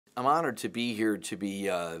I'm honored to be here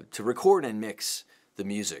to record and mix the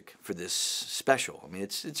music for this special. I mean,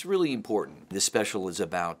 it's really important. This special is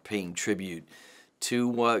about paying tribute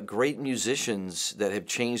to great musicians that have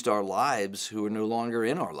changed our lives, who are no longer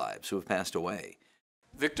in our lives, who have passed away.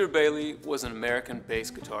 Victor Bailey was an American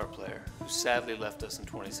bass guitar player who sadly left us in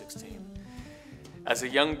 2016. As a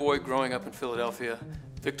young boy growing up in Philadelphia,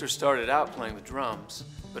 Victor started out playing the drums,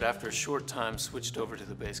 but after a short time switched over to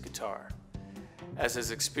the bass guitar. As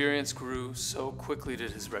his experience grew, so quickly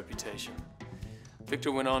did his reputation.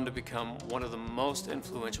 Victor went on to become one of the most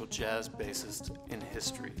influential jazz bassists in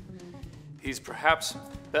history. He's perhaps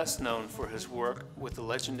best known for his work with the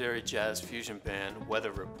legendary jazz fusion band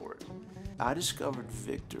Weather Report. I discovered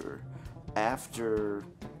Victor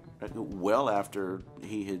well after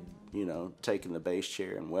he had, taken the bass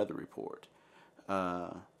chair in Weather Report.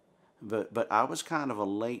 But I was kind of a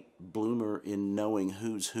late bloomer in knowing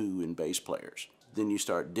who's who in bass players. Then you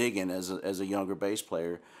start digging as a younger bass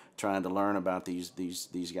player, trying to learn about these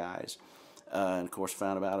guys. And of course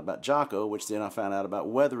found out about Jocko, which then I found out about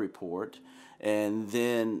Weather Report. And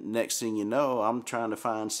then next thing you know, I'm trying to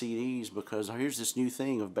find CDs because here's this new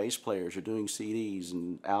thing of bass players are doing CDs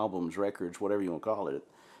and albums, records, whatever you want to call it. At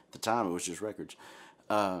the time it was just records.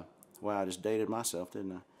 Wow, I just dated myself,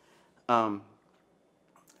 didn't I?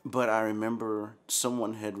 But I remember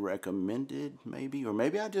someone had recommended maybe, or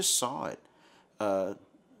maybe I just saw it, a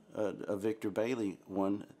Victor Bailey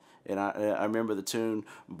one. And I remember the tune,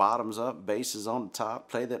 bottoms up, bass is on the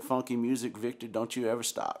top, play that funky music, Victor, don't you ever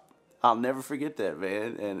stop. I'll never forget that,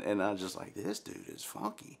 man. And I was just like, this dude is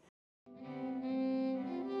funky.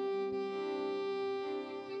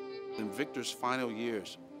 In Victor's final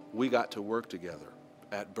years, we got to work together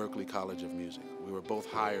at Berklee College of Music. We were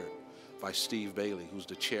both hired by Steve Bailey, who's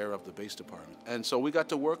the chair of the bass department. And so we got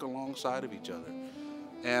to work alongside of each other.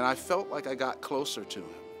 And I felt like I got closer to him.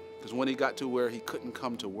 Because when he got to where he couldn't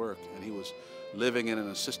come to work and he was living in an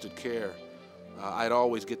assisted care, I'd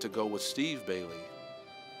always get to go with Steve Bailey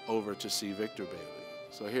over to see Victor Bailey.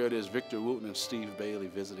 So here it is, Victor Wooten and Steve Bailey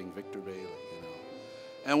visiting Victor Bailey,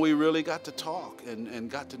 And we really got to talk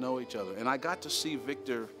and got to know each other. And I got to see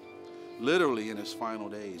Victor literally in his final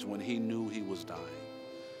days when he knew he was dying.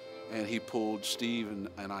 And he pulled Steve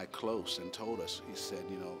and I close and told us, he said,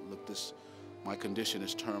 look, my condition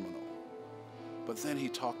is terminal. But then he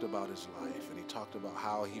talked about his life and he talked about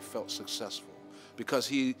how he felt successful because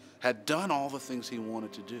he had done all the things he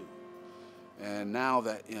wanted to do. And now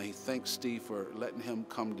that he thanks Steve for letting him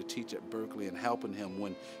come to teach at Berklee and helping him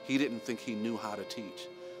when he didn't think he knew how to teach.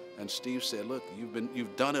 And Steve said, look,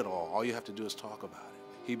 you've done it all. All you have to do is talk about it.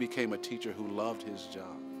 He became a teacher who loved his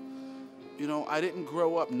job. I didn't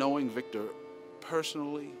grow up knowing Victor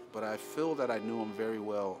personally, but I feel that I knew him very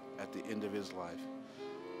well at the end of his life.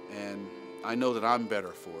 And I know that I'm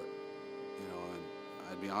better for it, and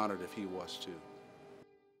I'd be honored if he was too.